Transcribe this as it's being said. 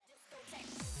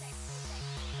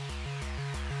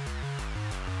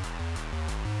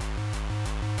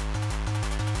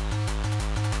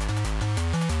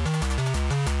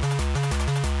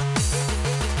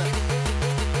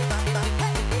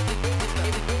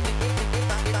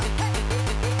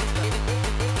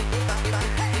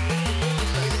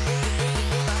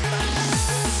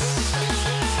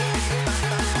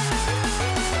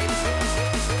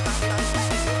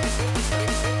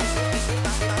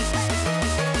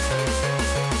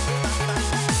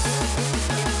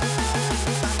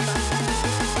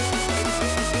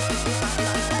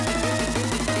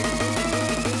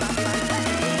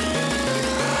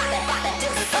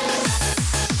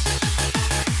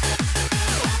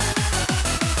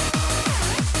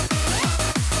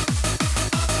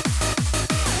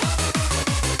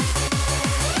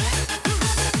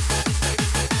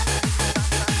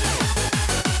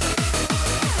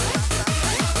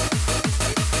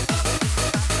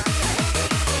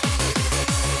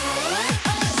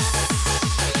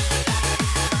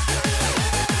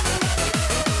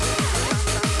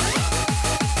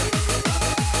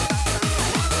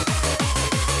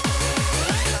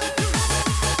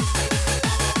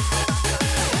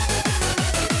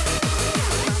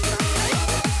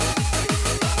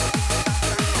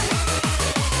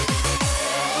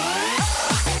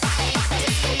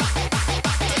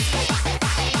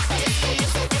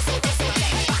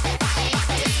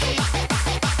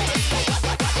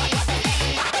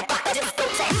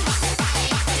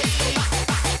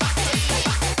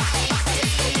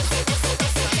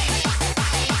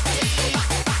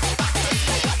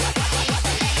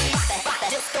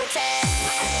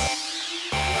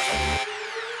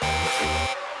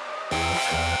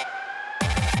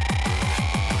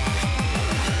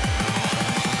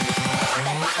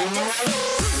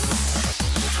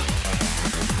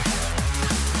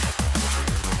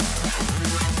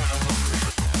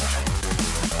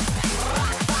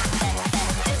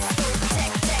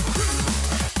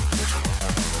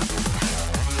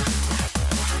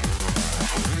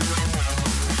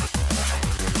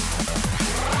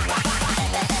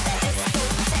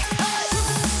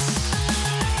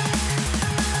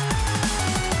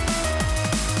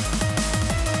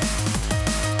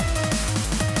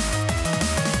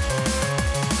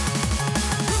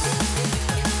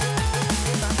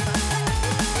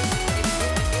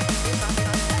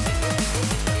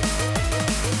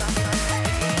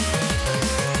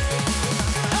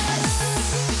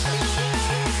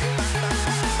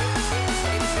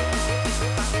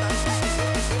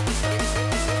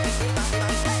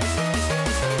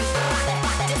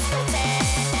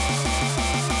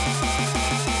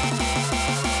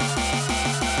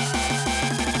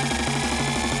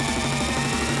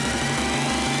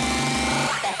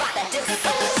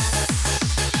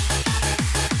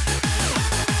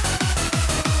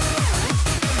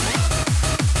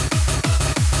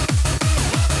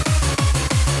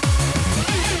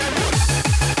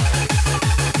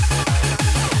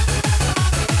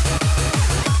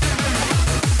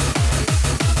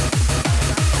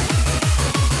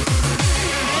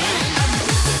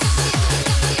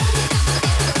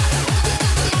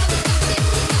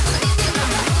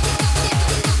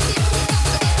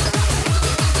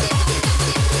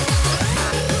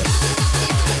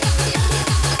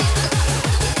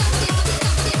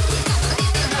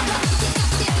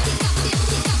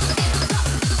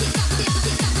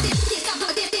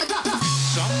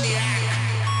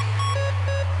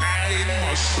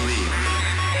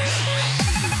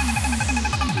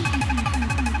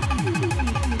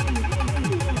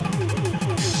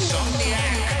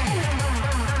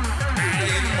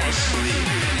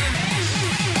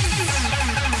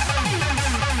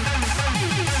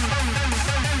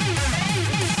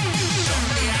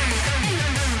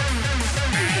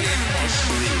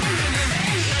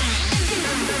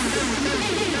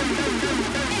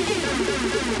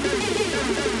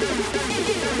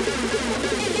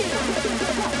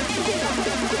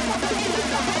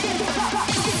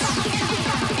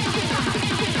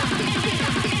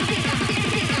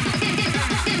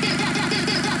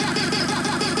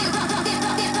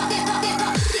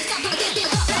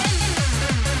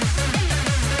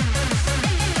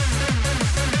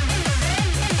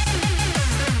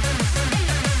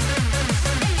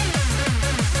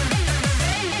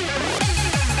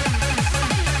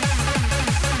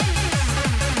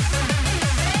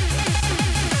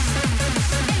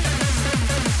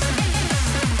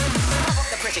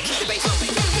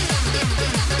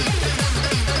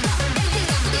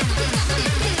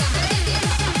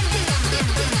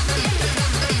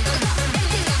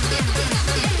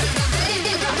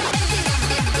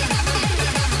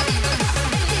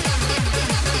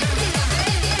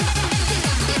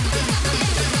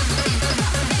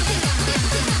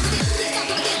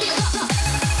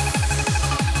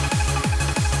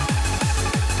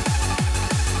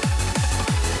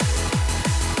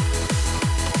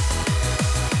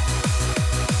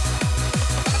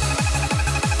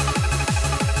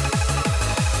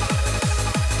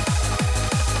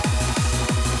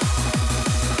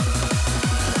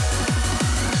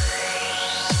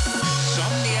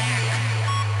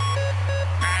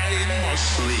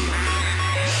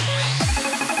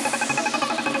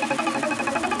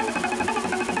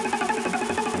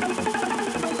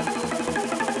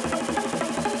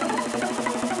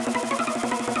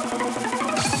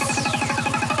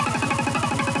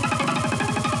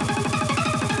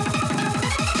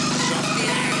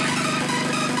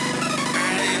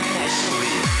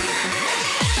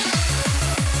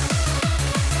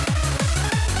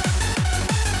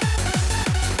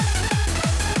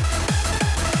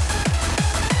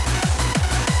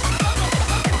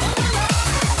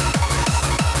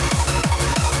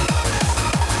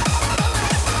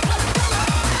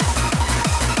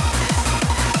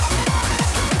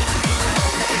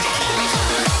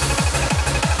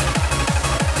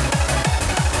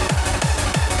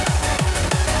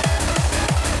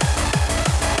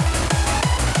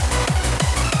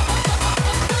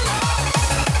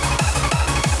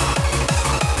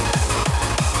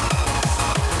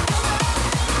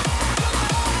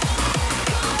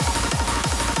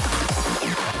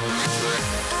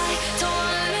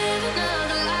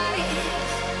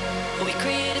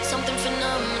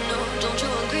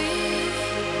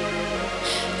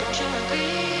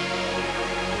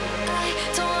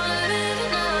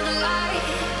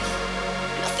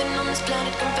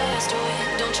planet compares to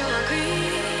it. Don't you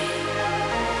agree?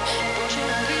 Don't you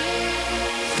agree?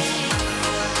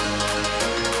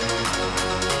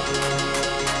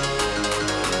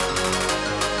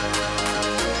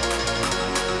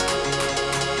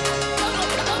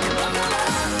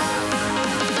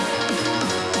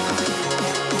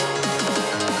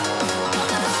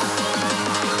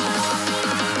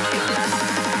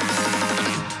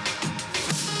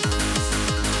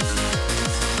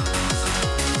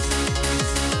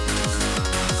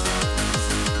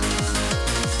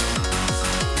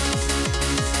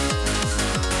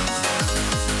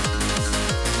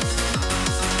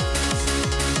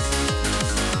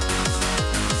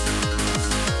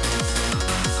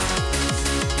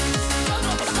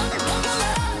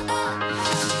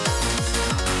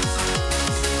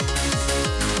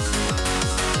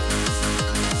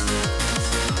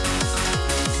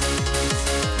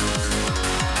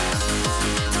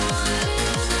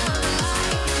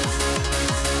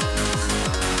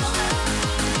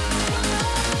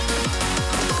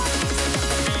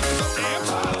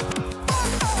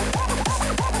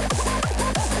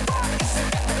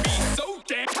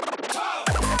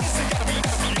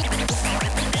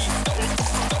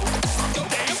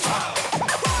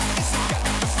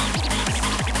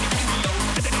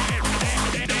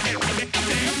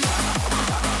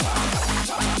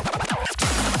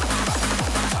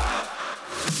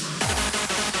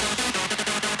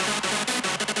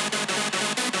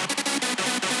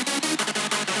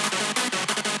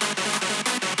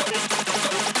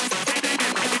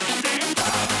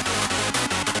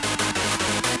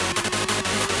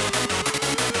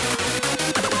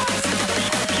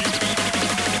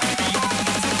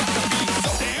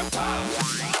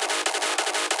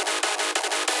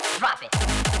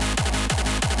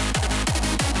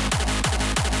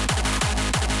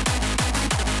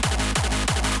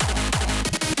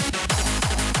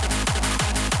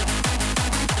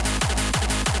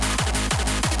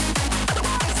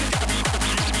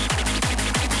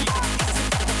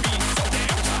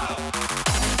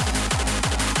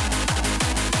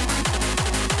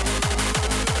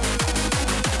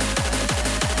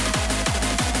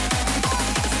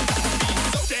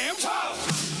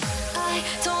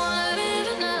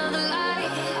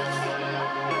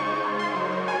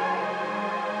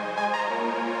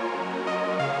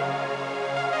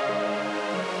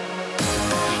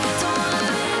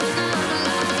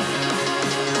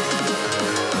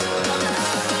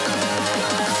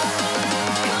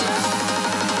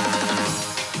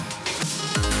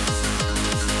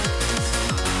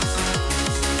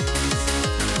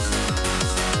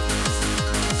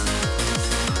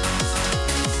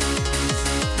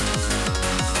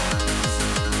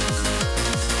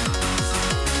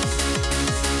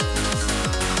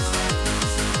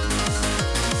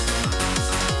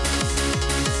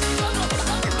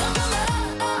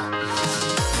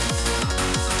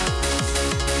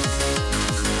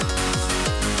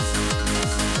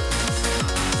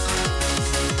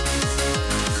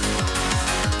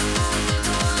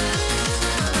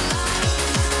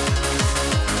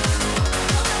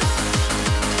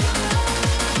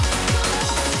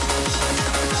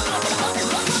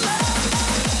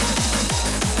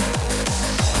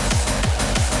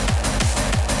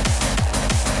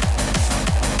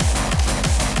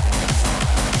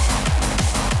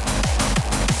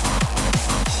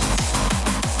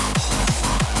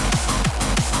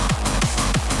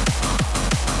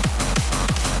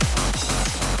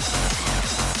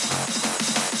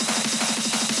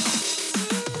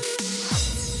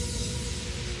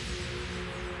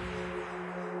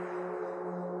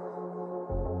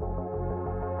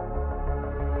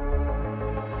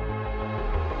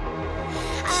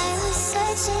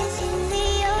 searching in the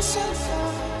ocean for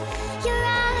your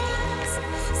eyes.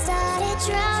 Started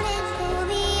drowning, pull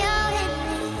me out and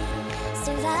we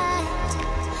survived.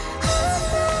 All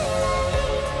my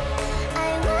life, I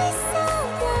was so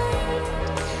blind.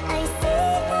 I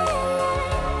see the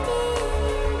light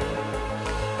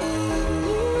in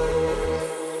you.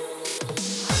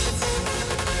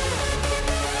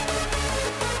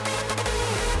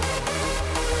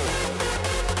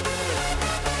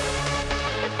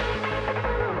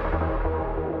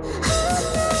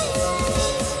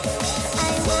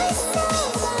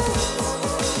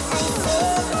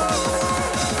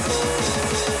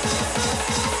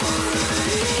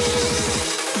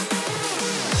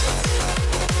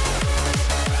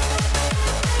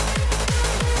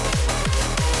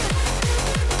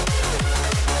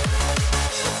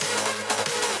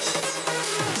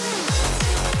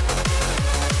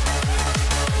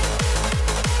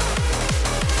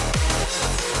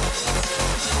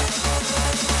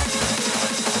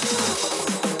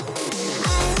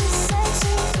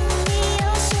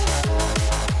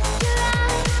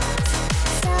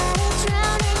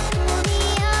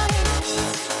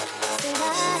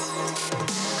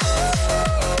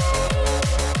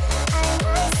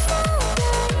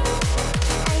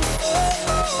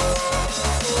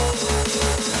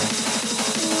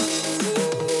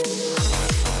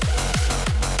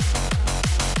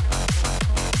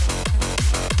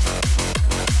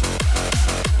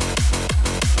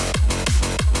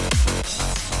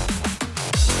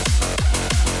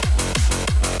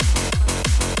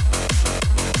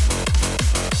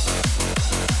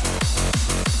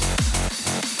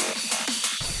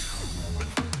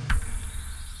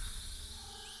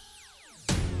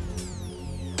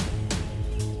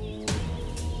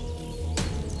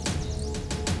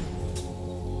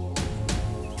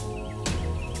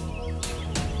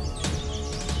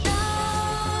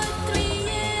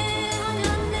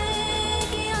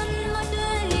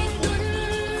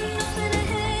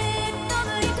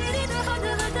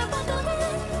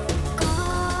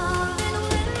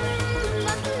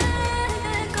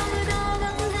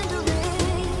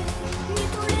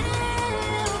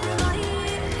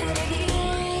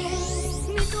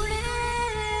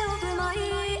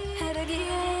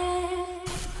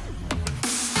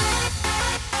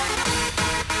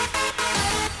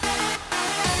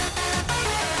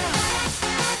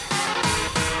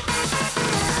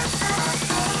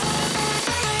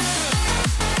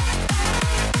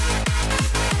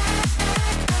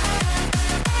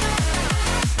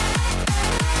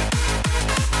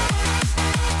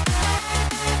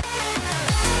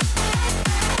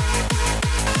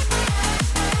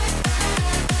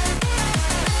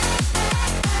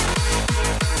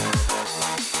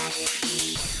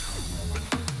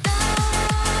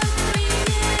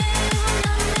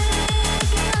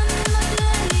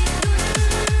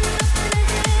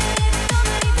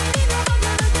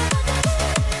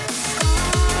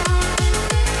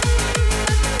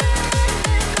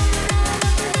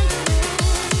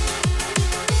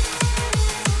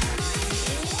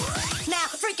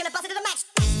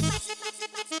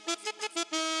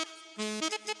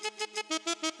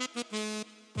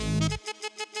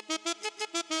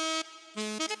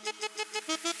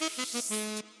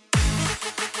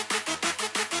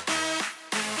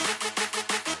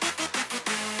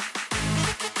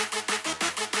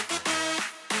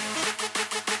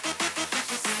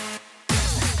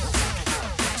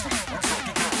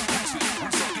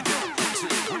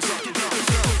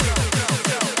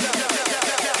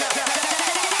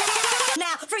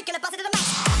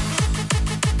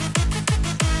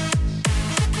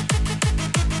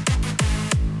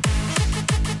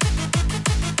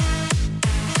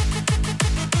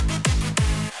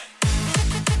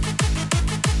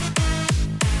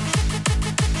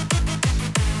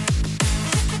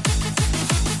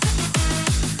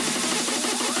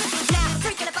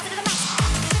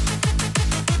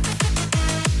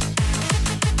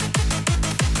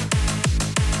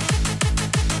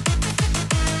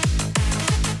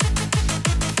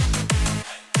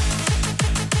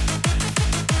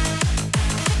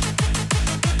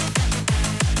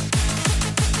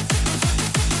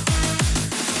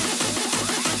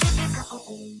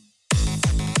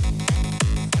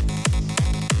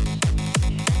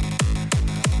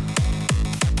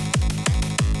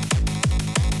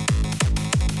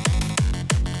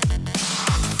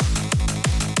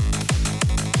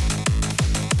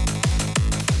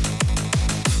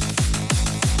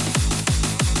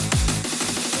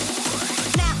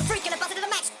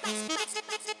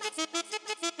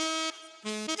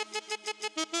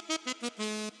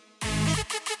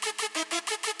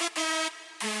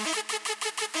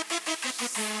 Now,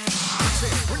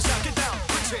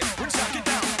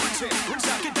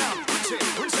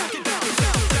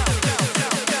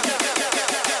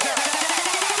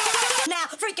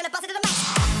 freaking about it to the max.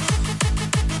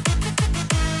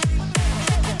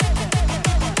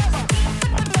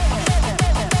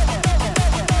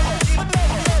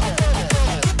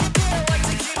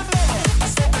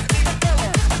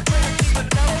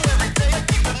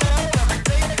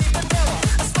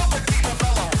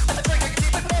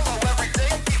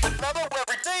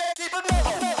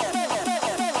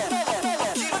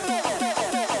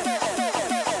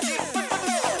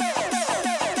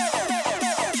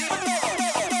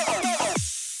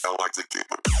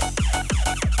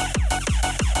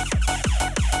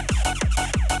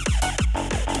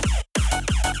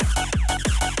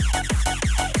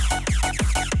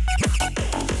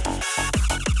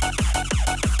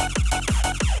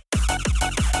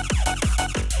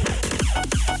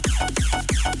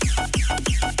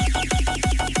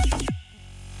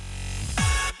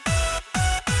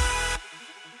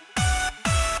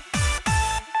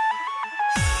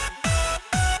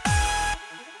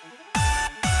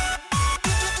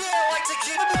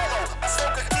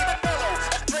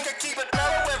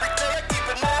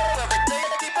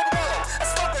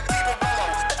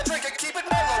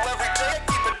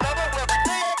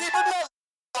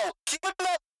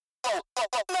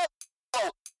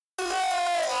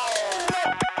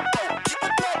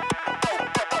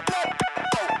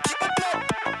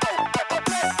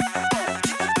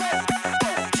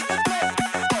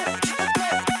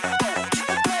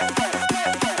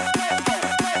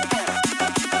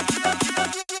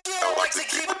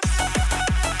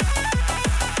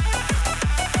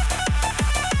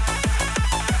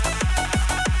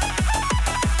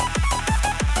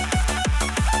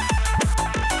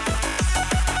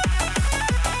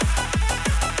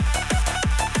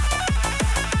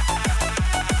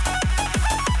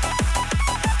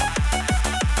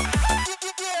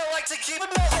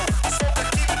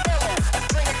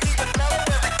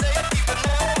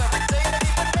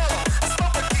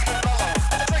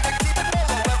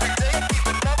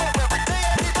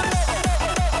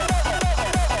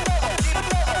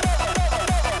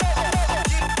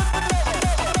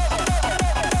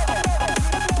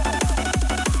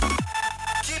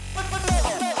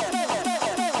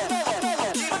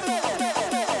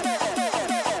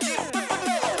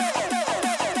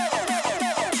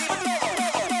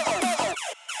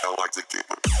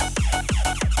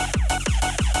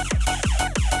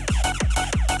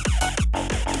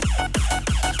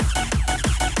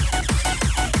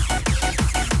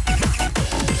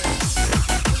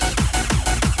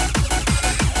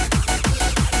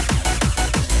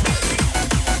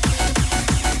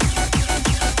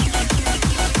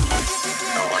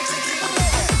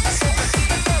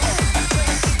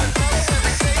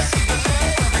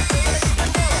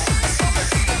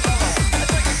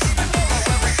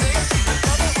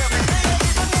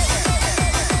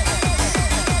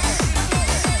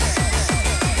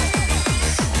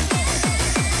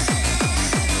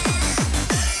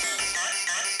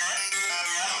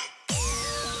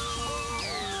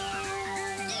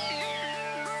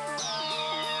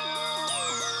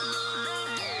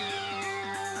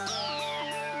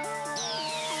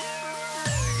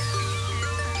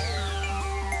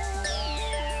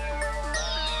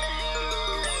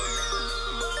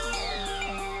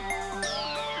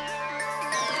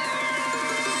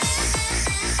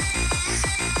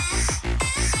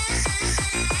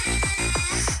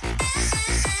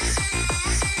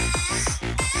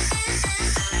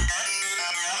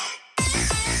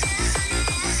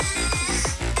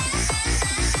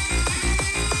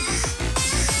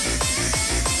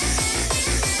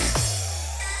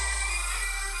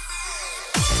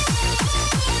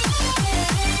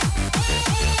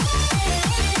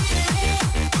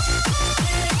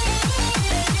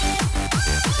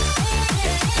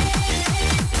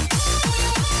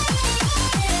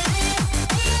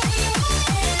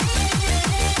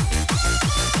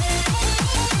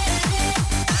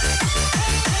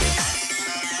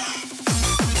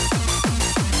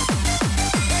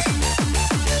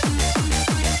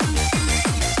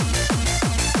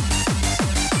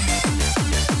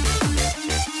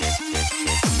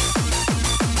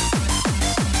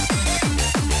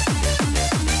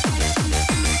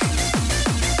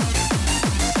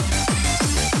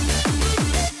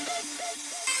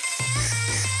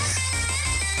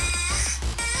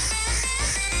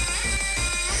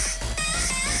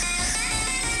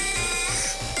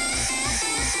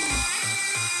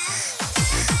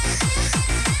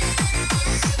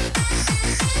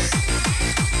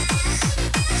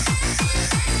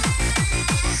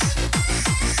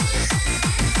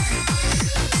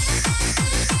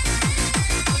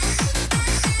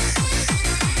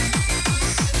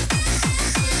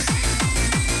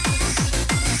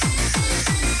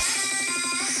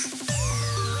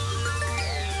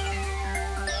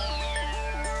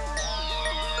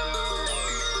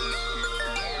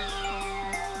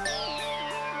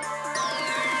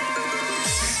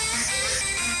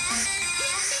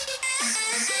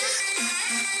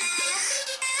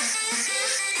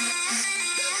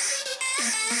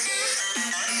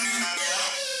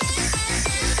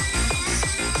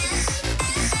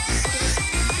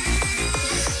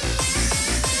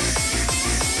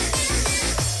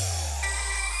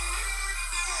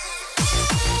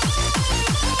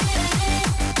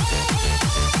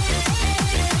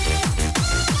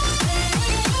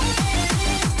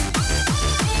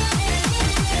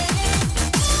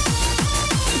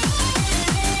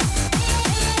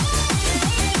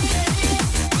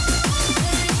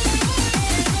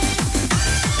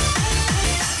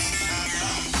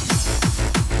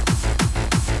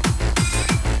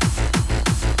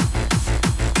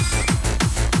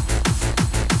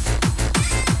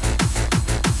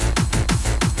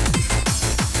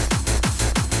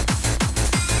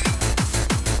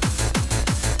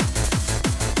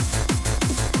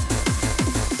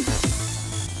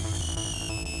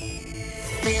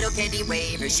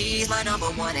 waver, she's my number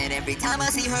one. And every time I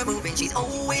see her moving, she's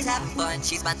always having fun.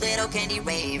 She's my little candy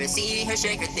raver, see her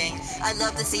shake her thing. I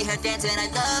love to see her dance and I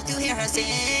love to hear her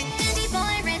sing. Candy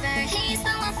boy river, he's the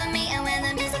one for me. And when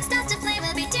the music starts to play,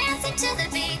 we'll be dancing to the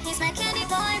beat. He's my candy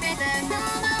boy river,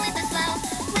 move on with the flow.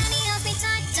 When he holds me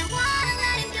tight, don't wanna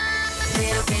let him go.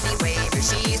 Little candy waver,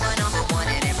 she's my number one.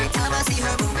 And every time I see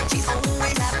her moving, she's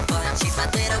always having fun. She's my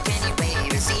little candy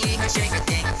waver, see her shake her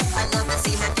thing. I love to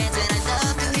see her dance and I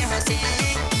love to hear her sing.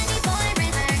 Candy boy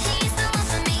river, he's the one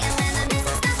for me. And when the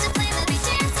music starts to play, we'll be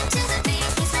dancing to the beat.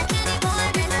 He's my candy boy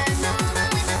river, move on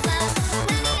with the flow.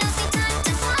 When he holds me tight,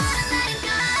 don't wanna let him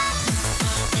go.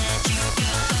 Won't let you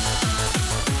go.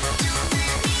 Don't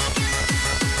let me go.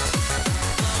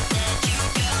 Won't let you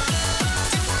go.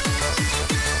 Don't wanna let him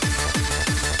go.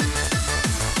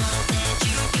 Won't let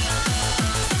you go.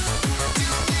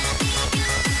 Don't let me go.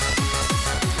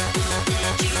 Won't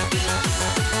let you go.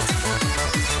 Don't wanna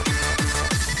let him go.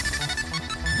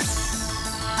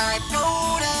 I've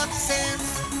grown up since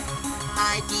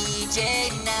I DJ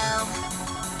now.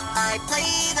 I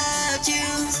play the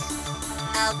tunes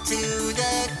out to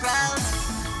the crowd.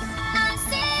 I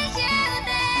see you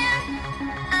there.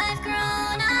 I've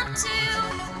grown up too,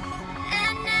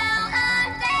 and now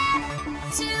I'm there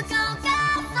to go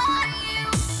for you.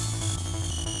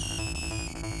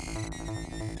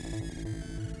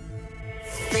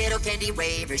 Little candy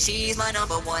waver, she's my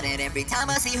number one. And every time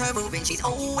I see her moving, she's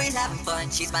always having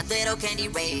fun. She's my little candy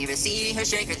waver, see her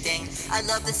shake her thing. I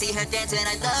love to see her dance and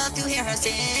I love to hear her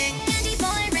sing. Candy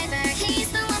boy river, he's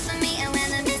the one for me. And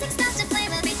when the music starts to play,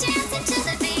 we'll be dancing to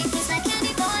the beat. He's my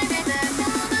candy boy river,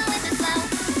 move on with the flow.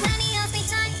 When he holds me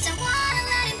tight, don't wanna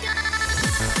let him go.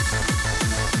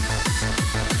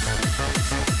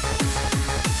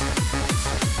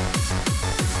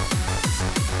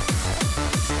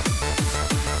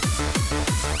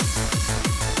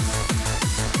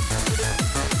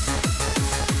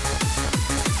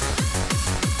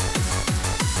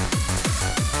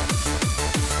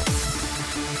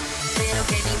 Little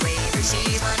candy waver,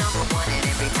 she's my number one. And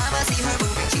every time I see her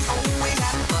moving, she's always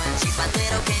having fun. She's my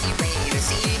little candy waver,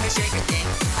 see her shake her thing.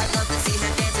 I love to see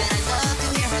her dance and I love to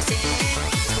hear her sing.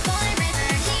 Candy boy river,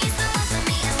 he's the one for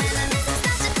me. And when the music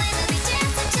starts to play, we'll be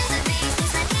dancing to the beat.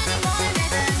 He's my candy boy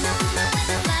river, move on with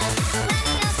the flow. When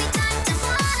he holds me tight, don't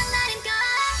wanna let him go.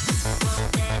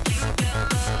 Won't let you go.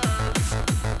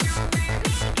 Don't let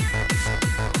me go.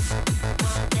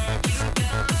 Won't let you go. Don't wanna let him go.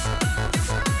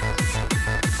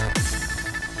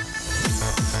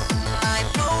 I've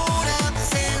grown up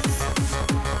since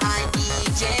I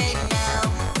DJ now.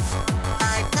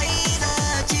 I play the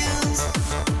tunes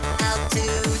out to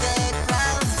the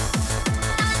crowd.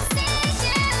 I see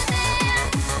you there.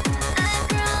 I've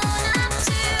grown up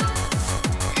too,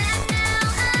 and now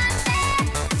I'm there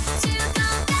to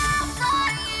go for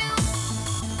you.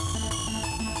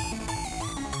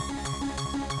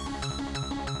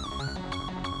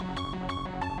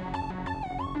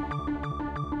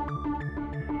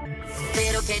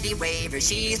 Little candy waver,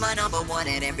 she's my number one.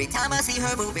 And every time I see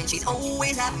her moving, she's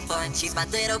always having fun. She's my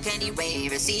little candy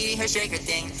waver, see her shake her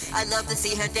thing. I love to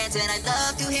see her dance and I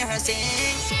love to hear her sing.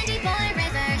 Candy boy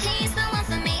river, he's the one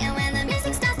for me. And when the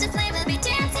music starts to play, we'll be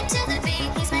dancing to the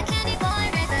beat. He's my candy boy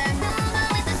river, move on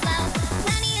with the flow.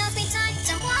 When he holds me tight,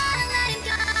 don't wanna let him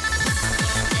go.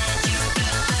 Won't let you go.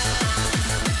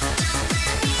 Don't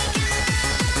let me go.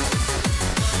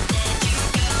 Won't let you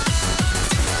go. Don't wanna let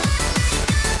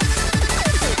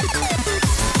him go. Won't let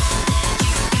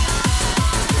you go.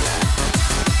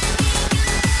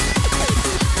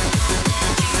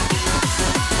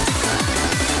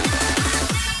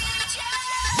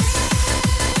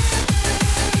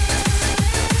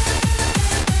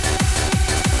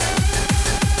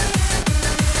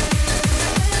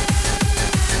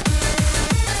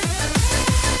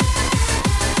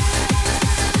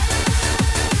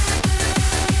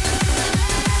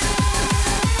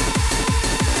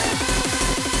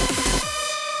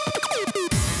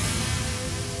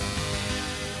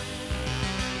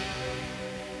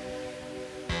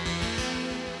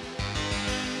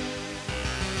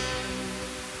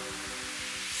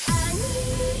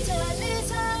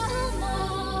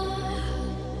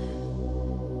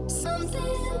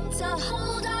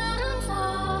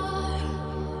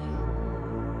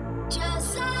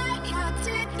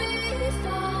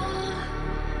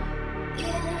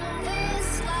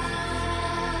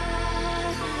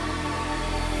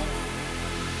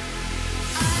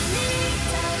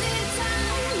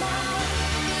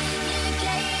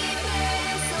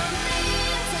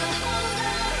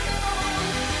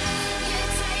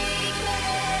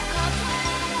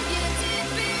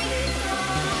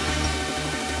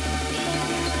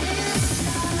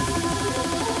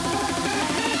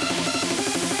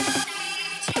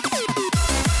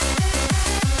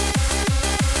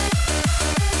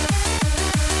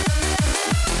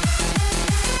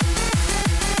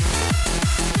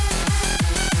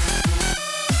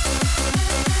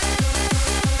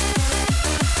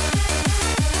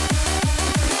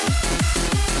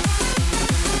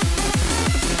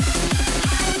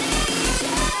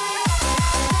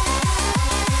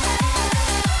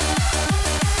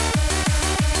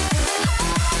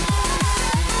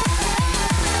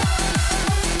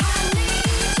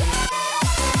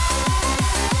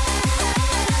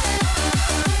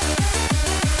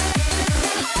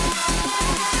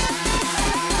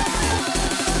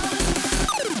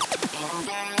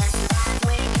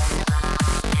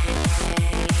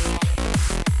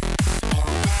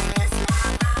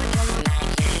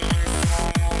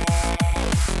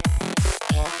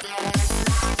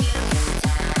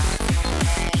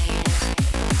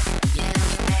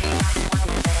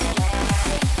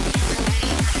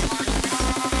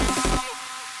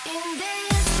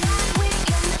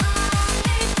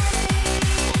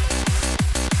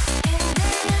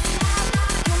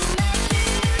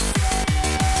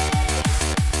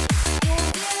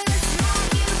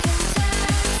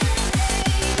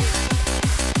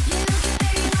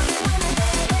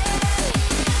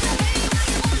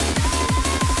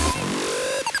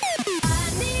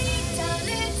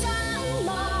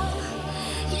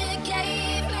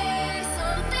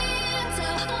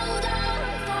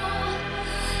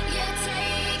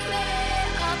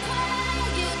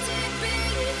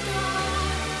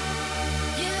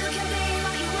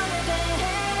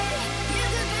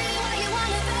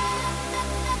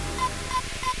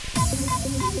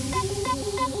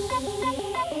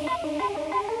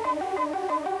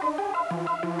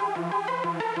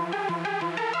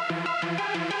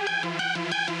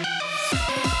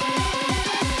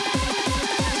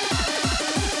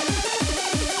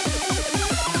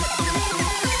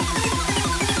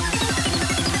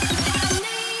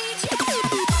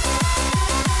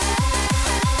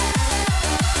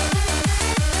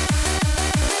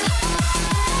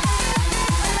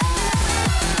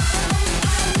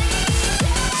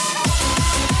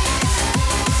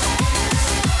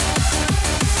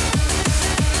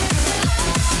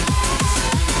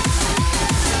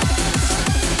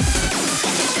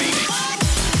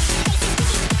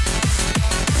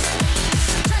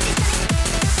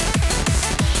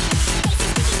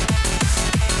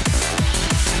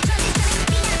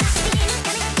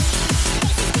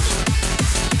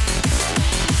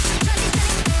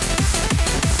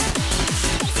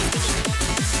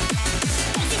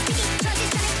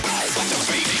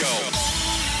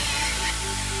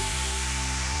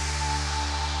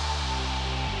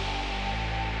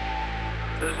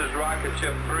 This is Rocket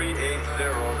Ship 380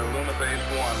 to Luna Base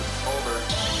 1. Over.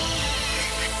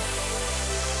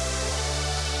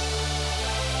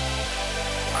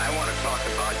 I want to talk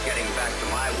about getting back to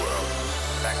my world.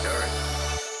 Back to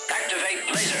Earth.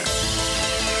 Activate laser.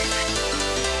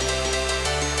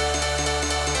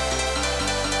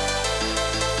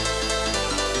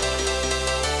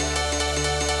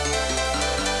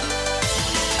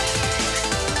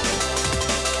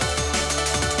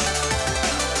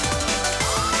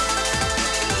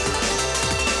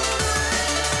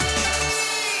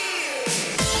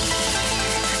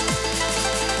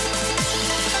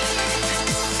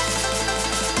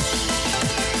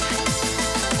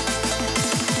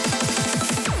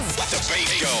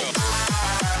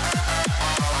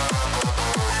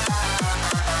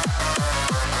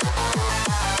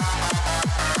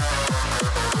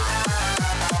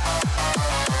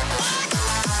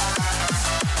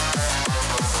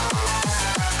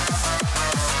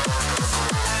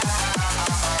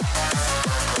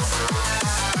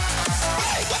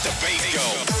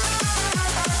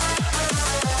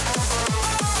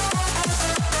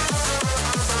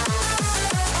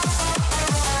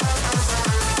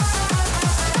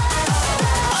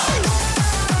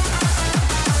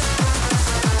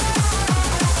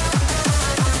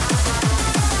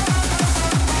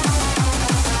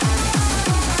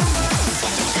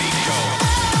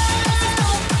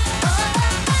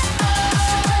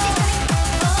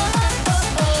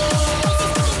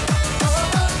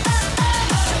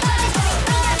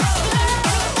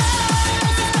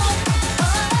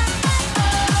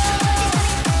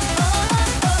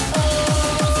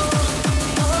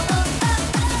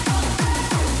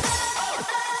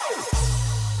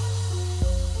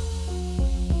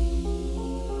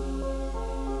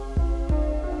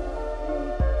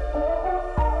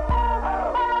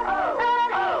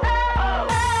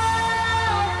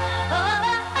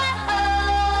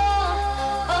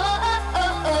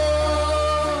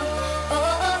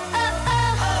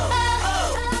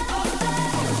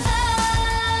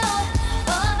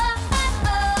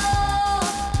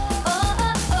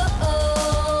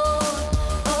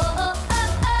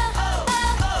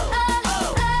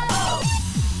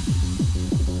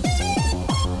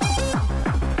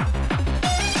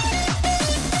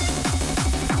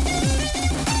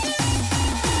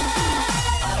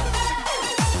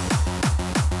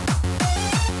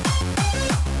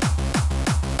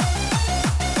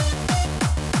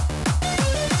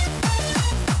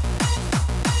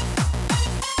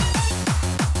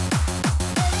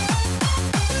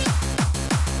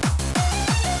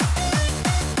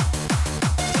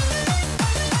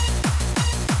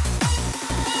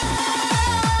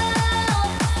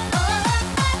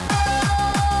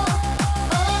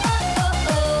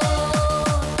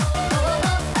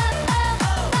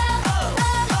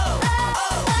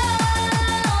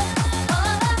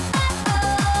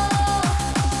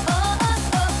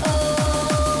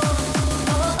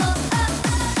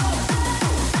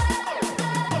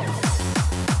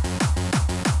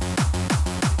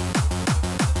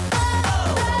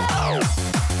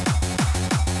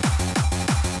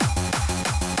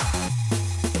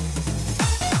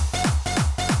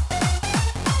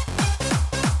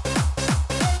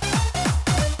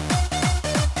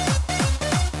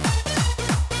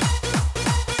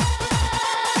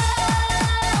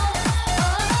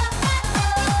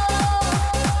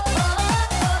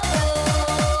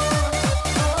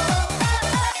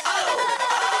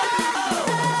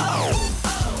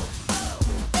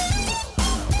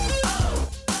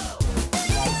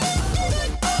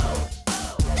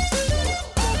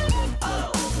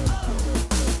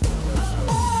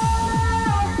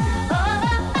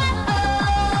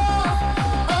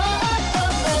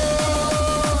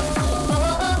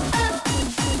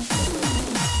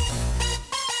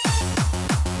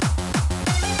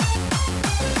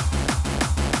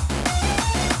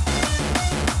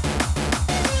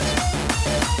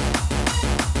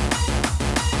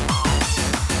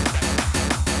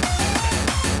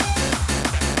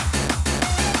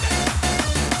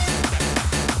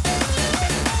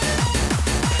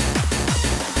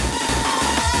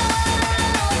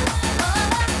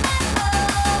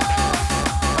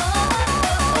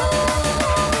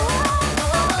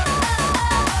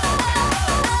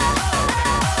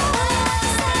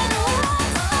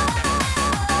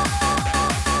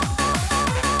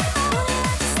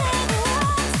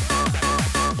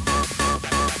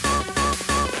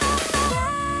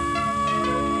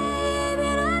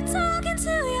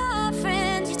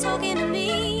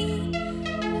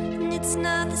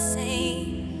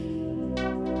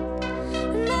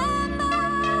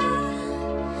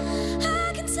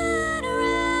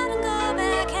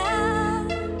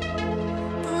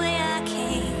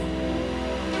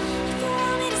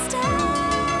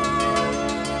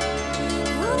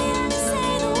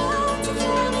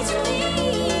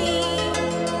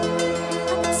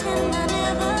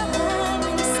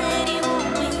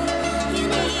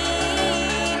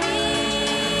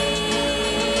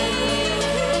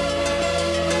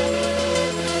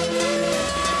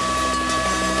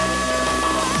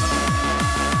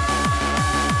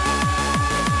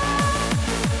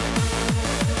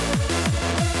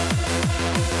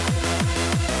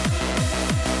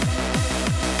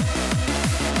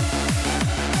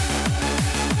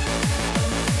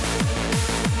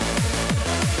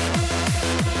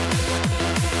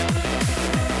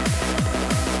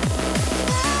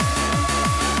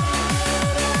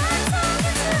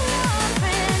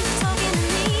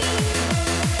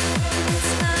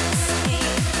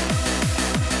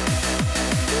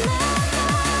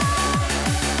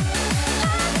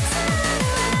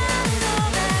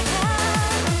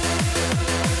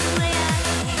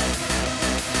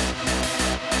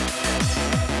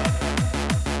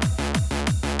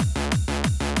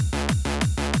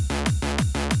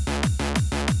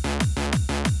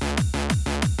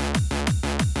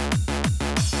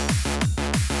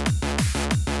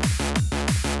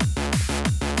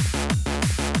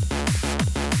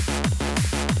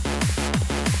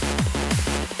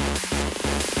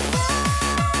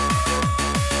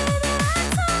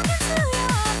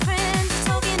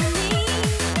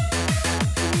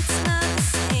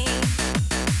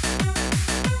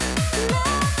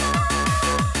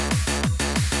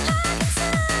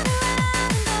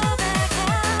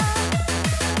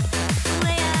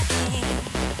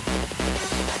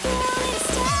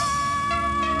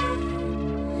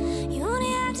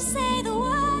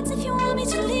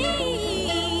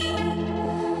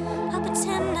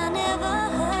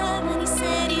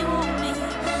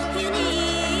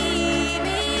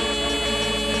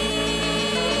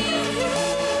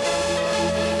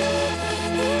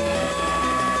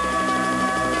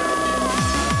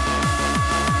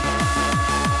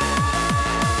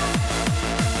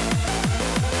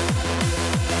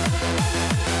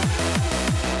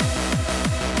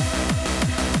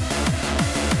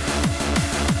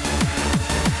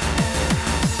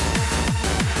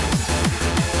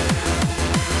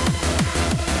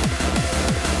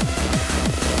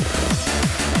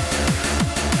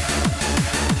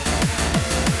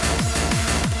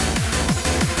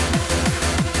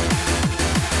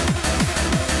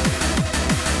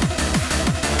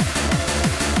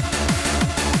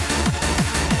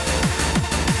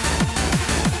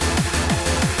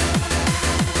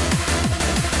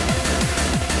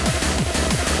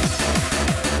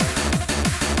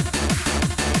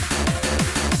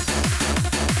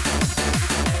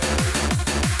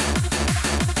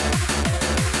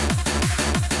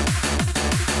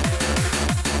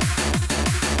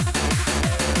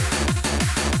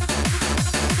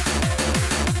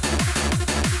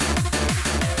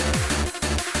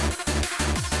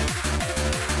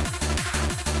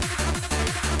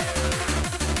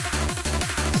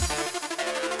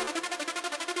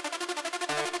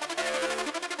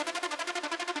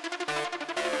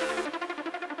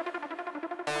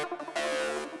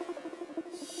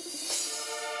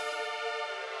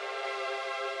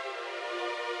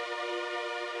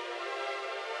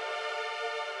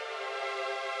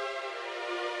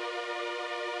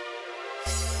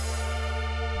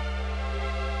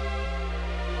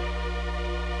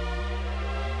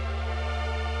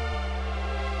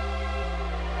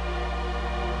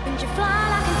 you fly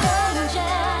like an angel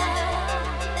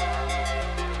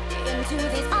into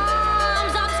these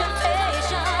arms of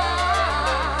temptation?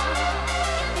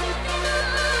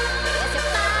 Yes, you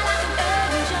fly like an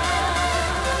angel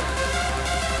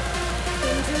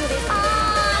into these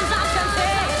arms of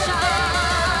temptation.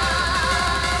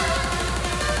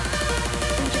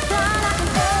 Would you fly like an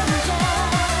angel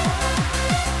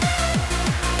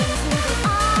into these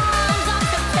arms of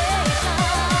temptation?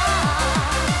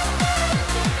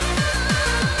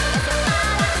 Yes, you fly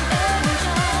like an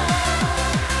angel.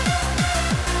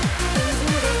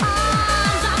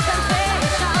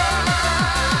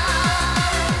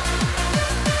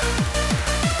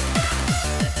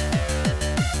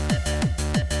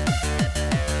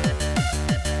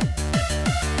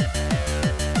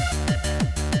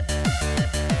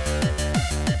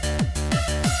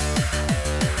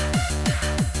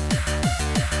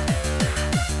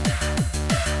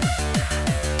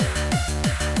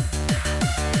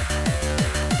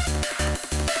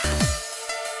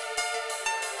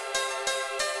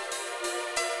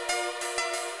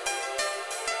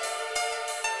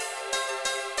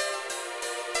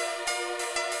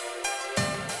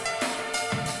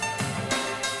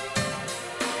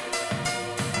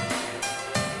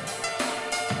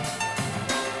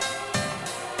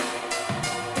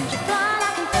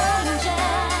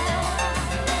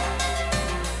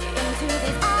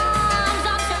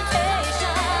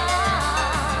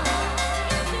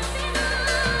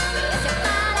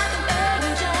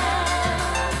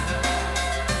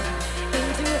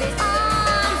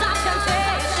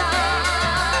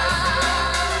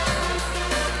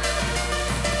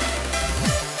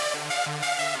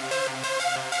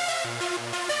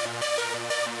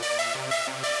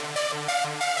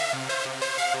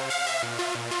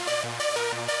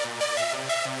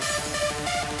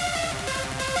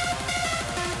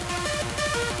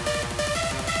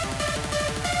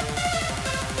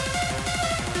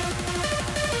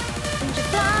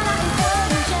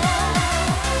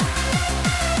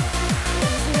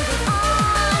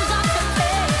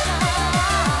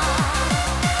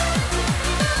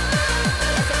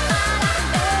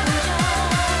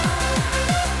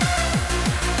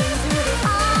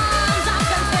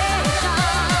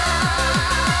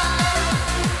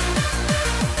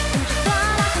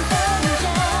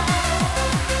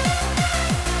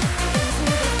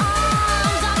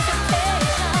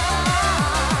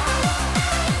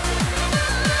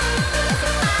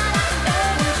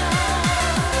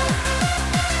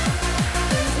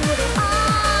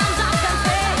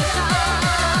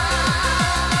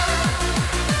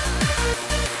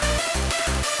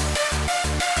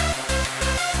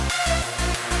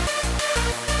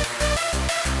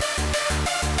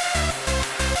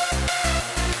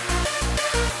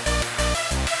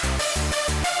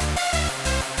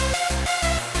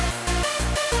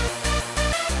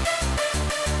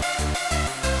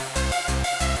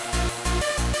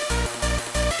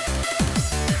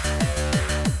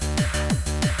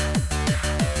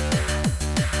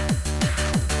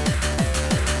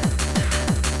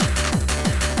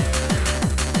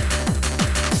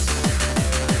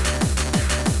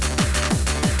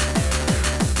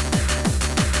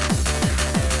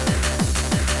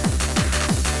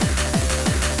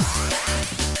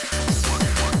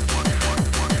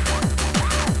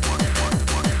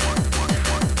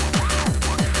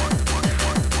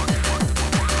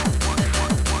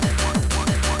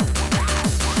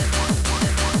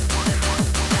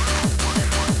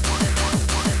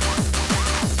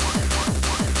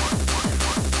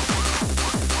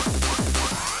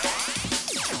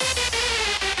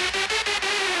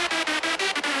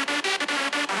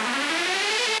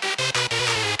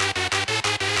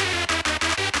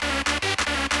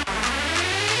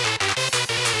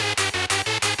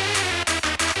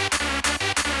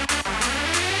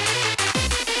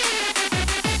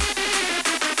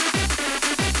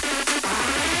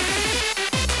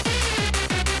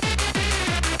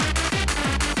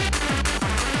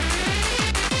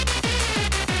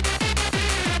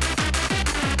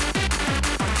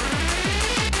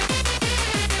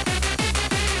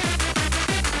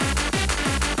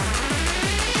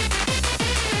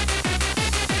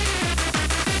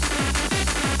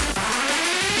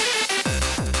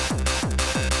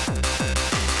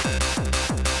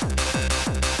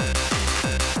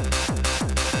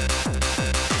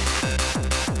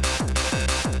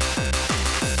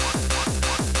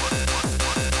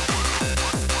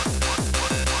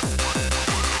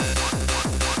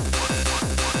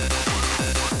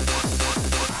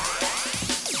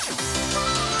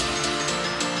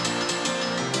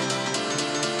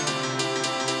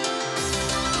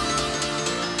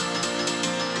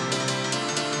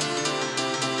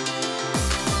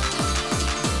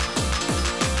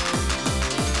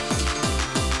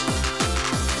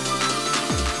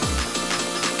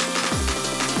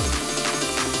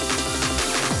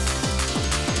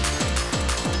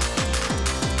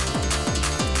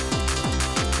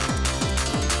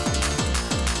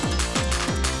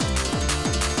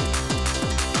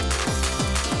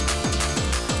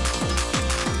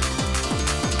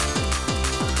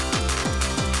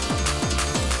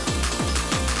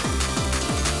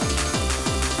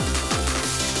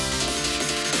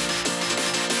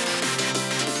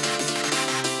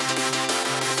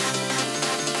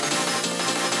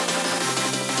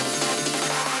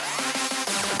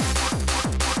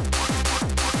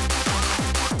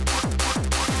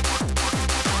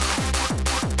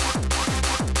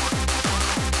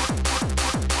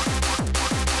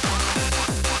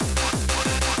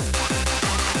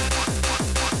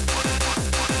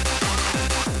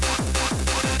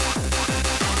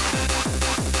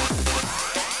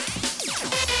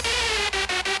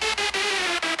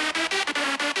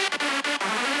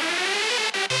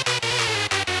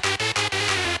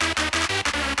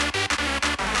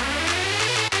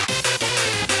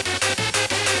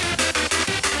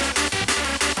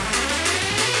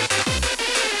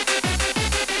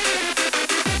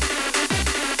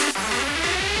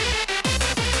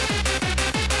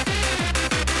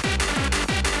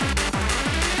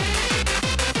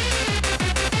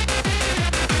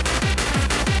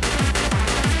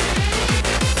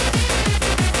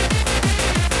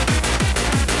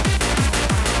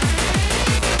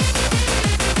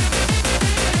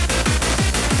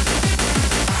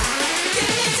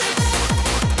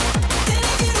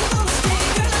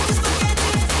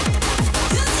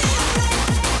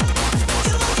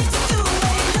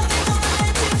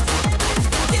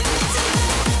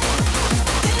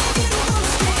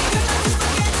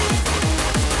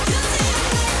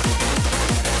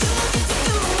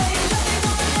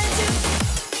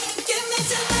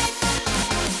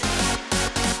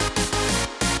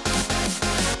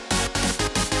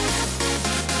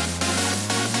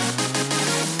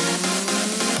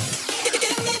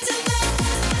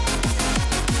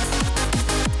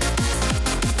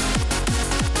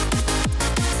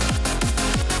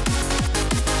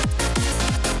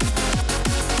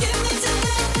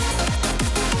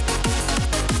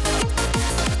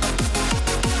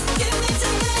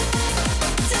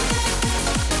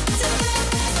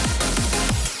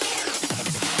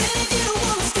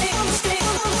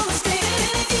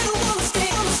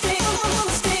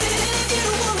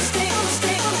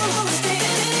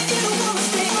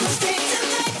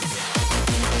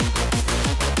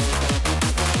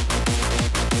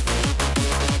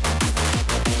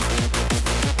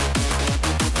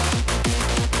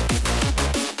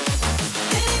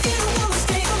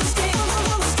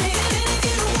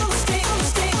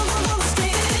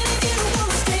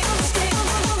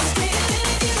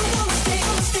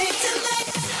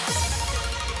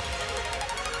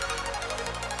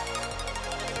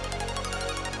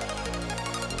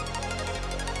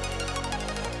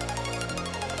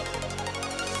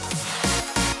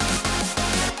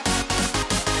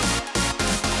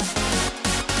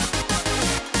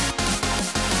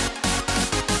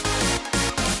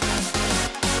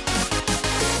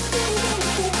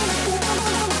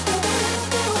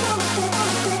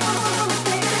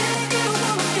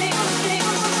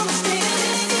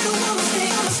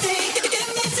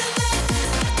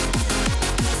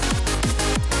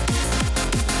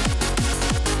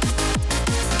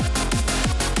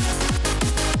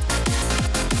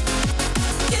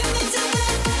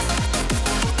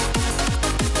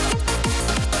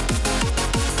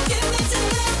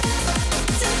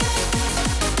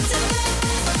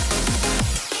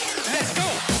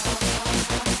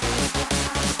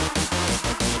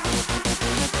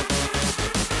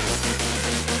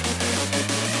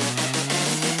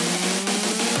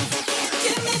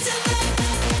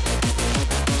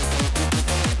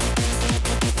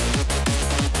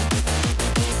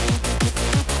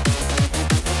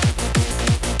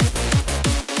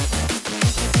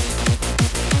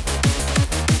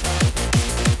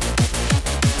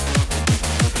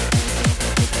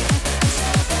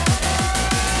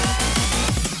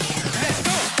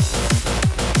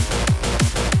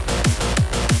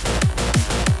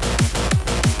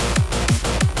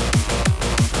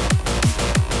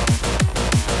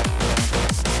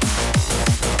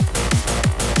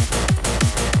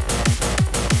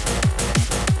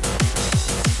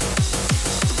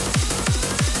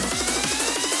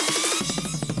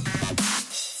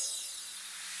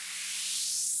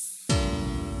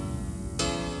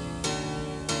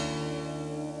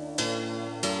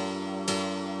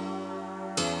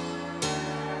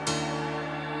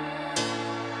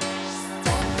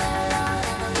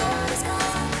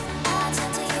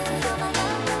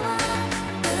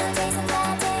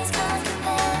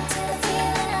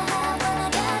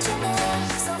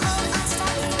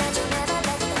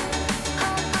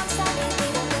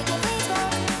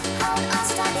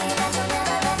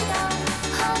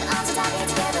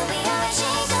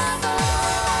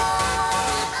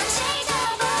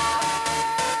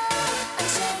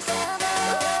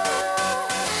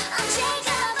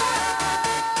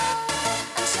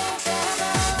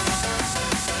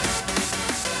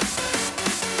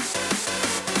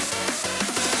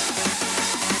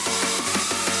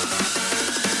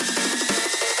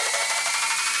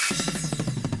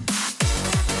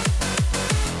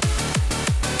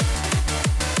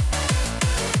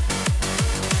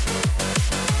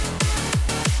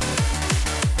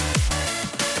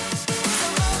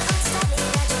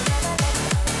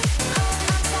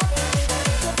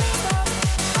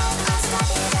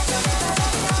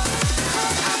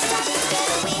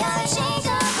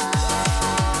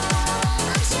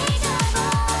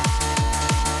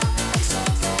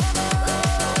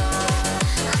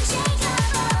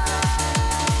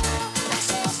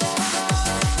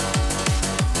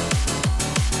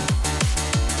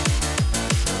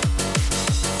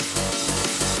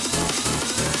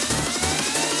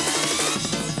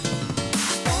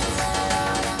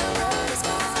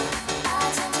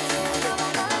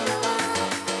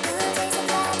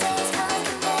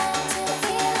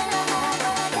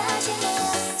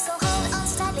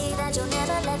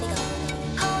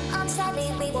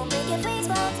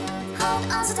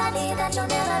 so tightly that you'll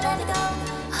never let me go.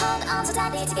 Hold on so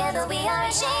tightly, together we are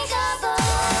unshakable.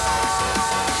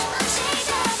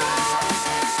 Unshakable.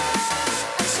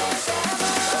 Unshakable.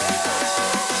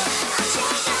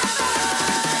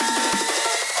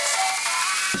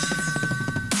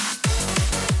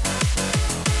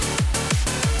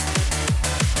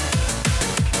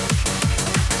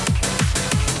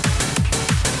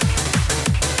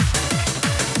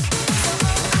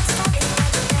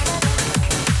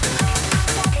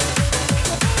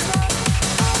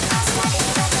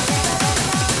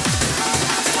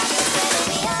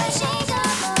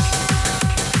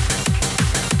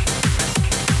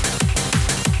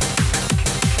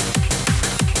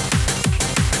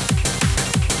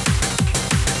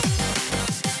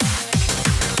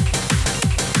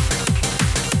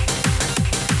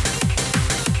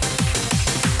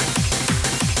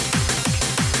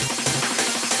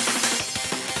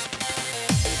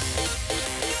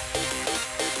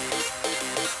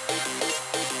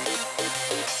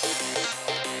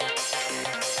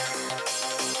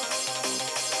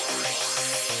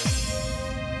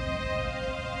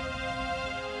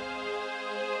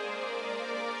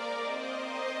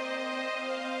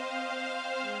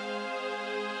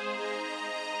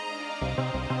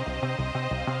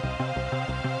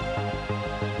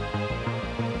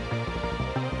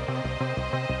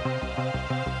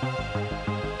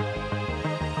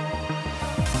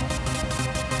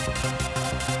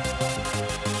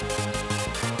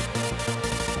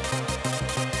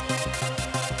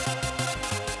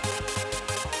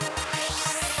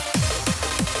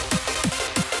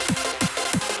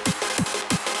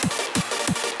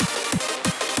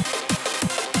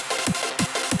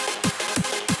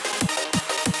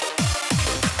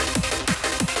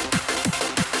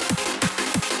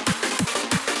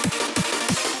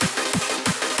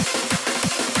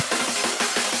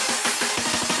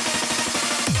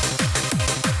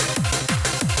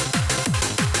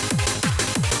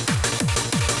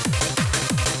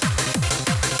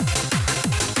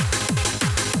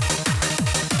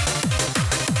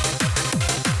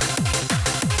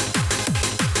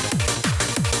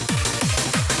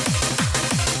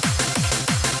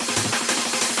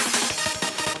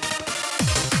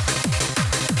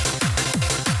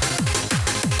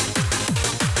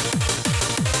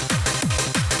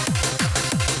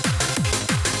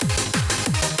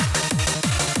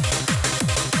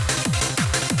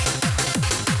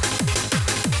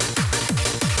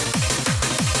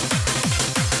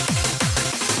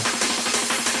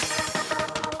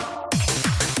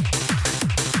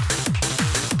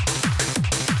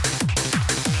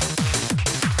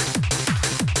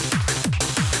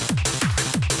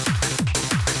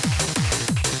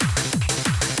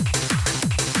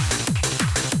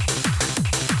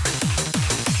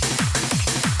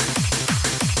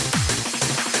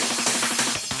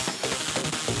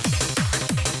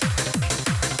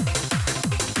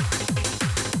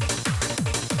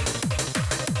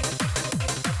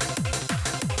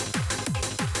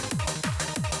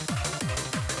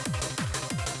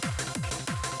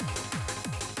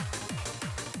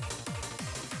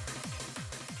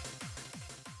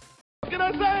 What can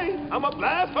I say? I'm a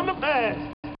blast from the past.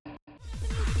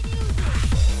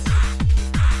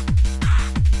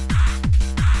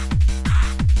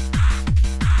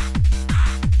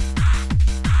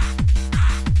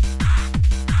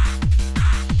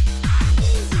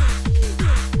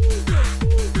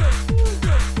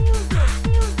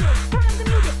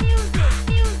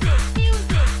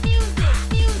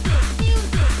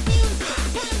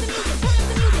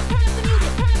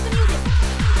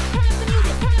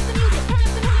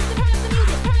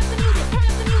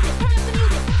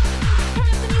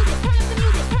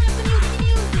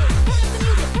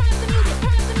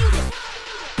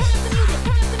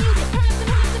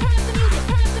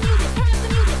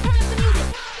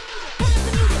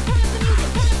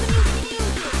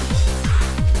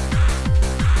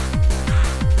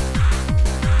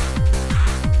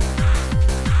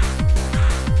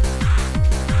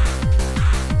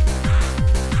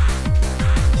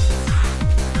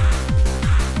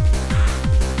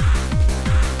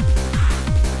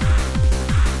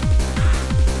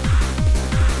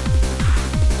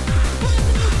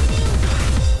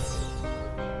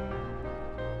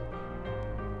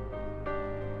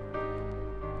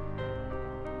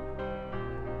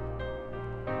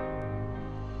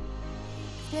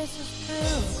 This is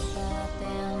true, but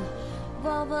then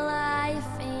what will I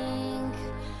think?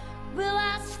 Will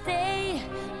I stay,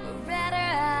 or rather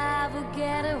I will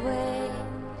get away?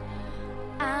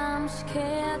 I'm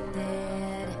scared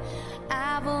that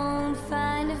I won't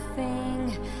find a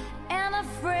thing, and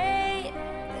afraid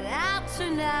that I'll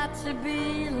turned out to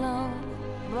be alone.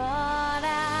 But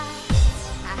I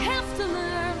have to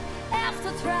learn, have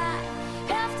to try,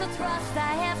 have to trust,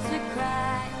 I have to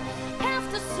cry, have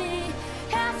to see,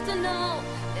 have to know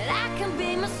that I can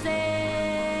be myself.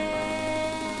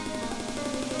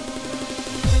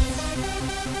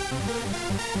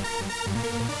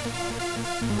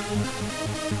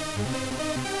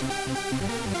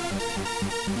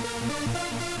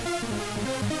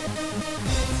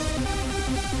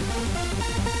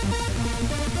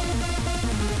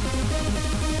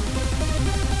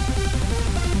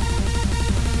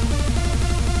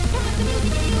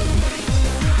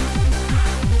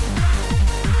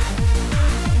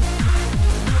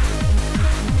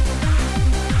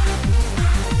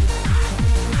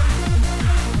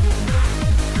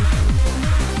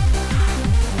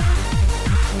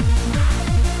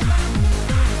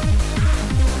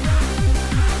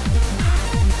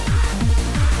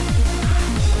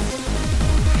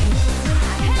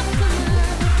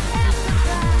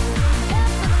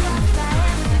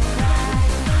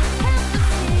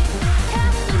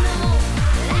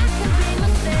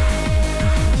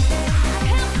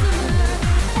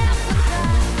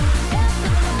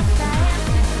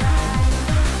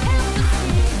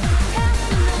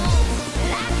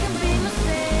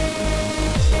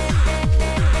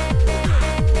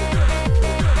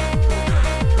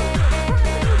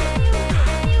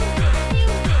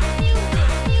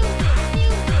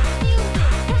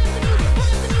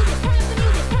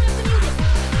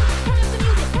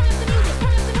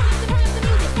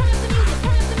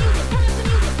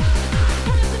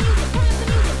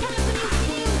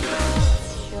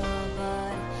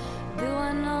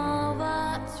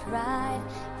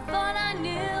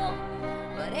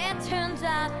 Turns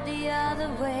out the other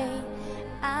way.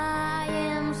 I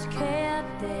am scared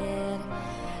that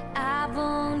I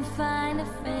won't find a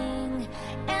thing,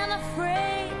 and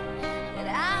afraid that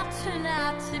I'll turn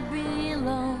out to be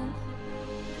alone.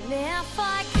 And if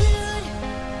I could,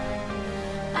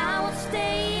 I would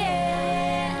stay.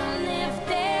 And if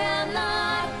they're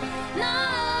not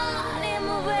in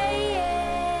my way,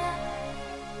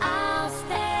 I'll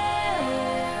stare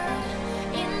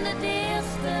in the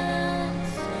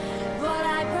distance. But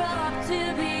I grow up to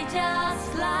be just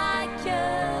like you.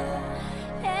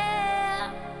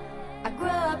 Yeah, I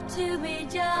grow up to be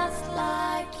just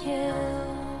like you.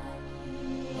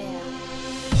 Yeah.